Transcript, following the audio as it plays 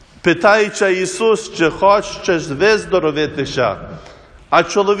Питаючи Ісус, чи хочеш виздоровитися, а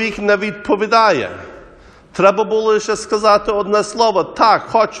чоловік не відповідає. Треба було лише сказати одне слово: «Так,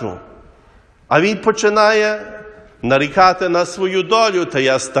 хочу». А він починає нарікати на свою долю: «Та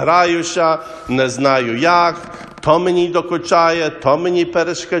я стараюся, не знаю як, то мені докучає, то мені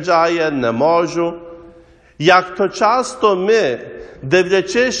перешкоджає, не можу». Як то часто ми,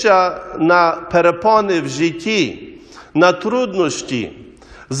 дивлячися на перепони в житті, на труднощі,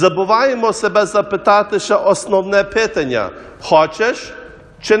 забуваємо себе запитати ще основне питання: хочеш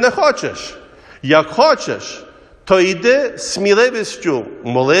чи не хочеш? Як хочеш, то йди сміливістю,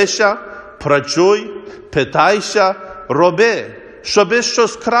 молися, працюй, питайся, роби, щоби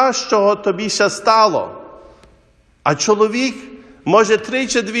щось кращого тобі ще стало. А чоловік, може, 3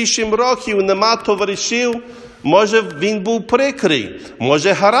 чи 8 років нема товаришів, може, він був прикрий,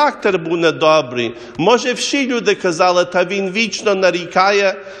 може, характер був недобрий, може, всі люди казали, та він вічно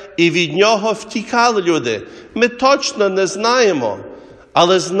нарікає, і від нього втікали люди. Ми точно не знаємо,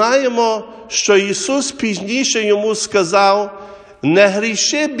 але знаємо, що Ісус пізніше йому сказав: «Не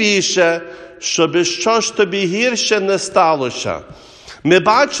гріши більше, щоби щось тобі гірше не сталося». Ми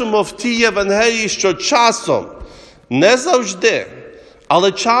бачимо в тій Євангелії, що часом, не завжди,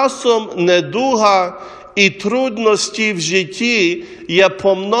 але часом недуга і трудності в житті є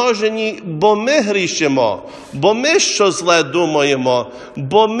помножені, бо ми грішимо, бо ми що зле думаємо,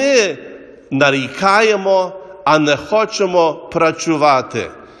 бо ми нарікаємо, а не хочемо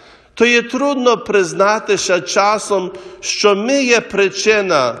працювати. То є трудно признатися часом, що ми є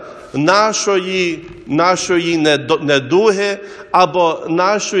причина нашої недуги або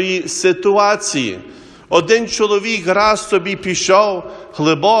нашої ситуації. Один чоловік раз собі пішов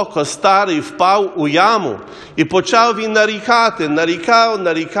глибоко, старий, впав у яму, і почав він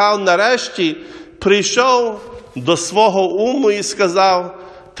нарікав, нарешті прийшов до свого уму і сказав: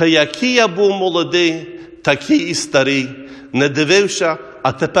 «Та який я був молодий, такий і старий, не дивився,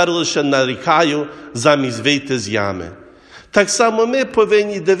 а тепер лише нарікаю, замість вийти з ями». Так само ми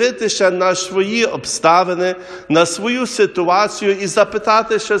повинні дивитися на свої обставини, на свою ситуацію і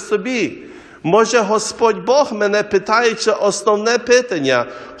запитатися собі: може, Господь Бог мене питаючи основне питання: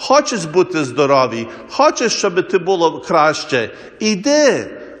 хочеш бути здоровий, хочеш, щоб ти було краще?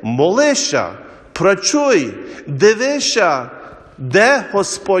 Іди, молися, працюй, дивися, де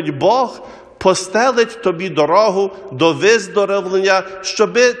Господь Бог постелить тобі дорогу до виздоровлення,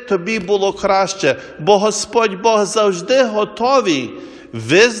 щоби тобі було краще. Бо Господь Бог завжди готовий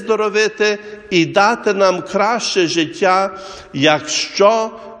виздоровити і дати нам краще життя,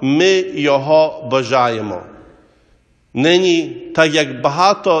 якщо ми його бажаємо. Нині, так як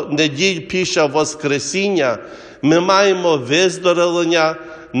багато неділь після Воскресіння, ми маємо виздоровлення,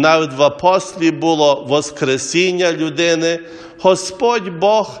 навіть в апостолі було Воскресіння людини. Господь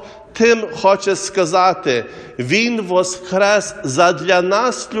Бог тим хоче сказати: Він воскрес задля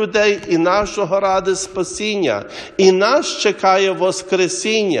нас, людей, і нашого ради спасіння. І нас чекає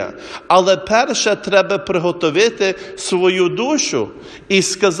Воскресіння. Але перше треба приготовити свою душу і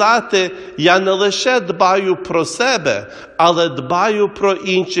сказати: я не лише дбаю про себе, але дбаю про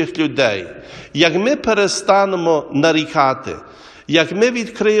інших людей. Як ми перестанемо нарікати, як ми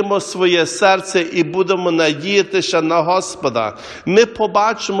відкриємо своє серце і будемо надіятися на Господа, ми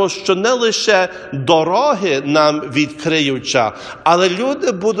побачимо, що не лише дороги нам відкриються, але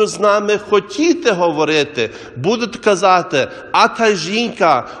люди будуть з нами хотіти говорити, будуть казати: а та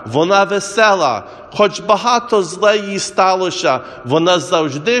жінка, вона весела, хоч багато зле їй сталося, вона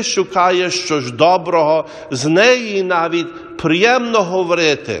завжди шукає щось доброго, з нею навіть приємно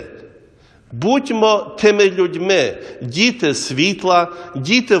говорити. Будьмо тими людьми, діти світла,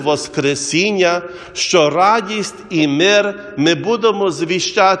 діти Воскресіння, що радість і мир ми будемо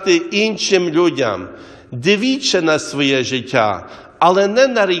звіщати іншим людям. Дивіться на своє життя, але не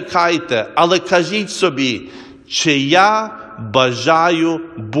нарікайте, але кажіть собі: чи я бажаю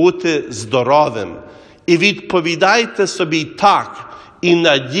бути здоровим? І відповідайте собі: так. І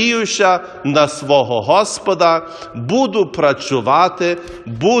надіюся на свого Господа, буду працювати,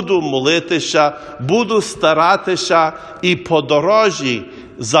 буду молитися, буду старатися і по дорожі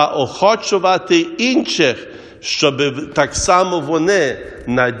заохочувати інших, щоб так само вони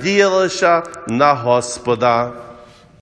надіялися на Господа.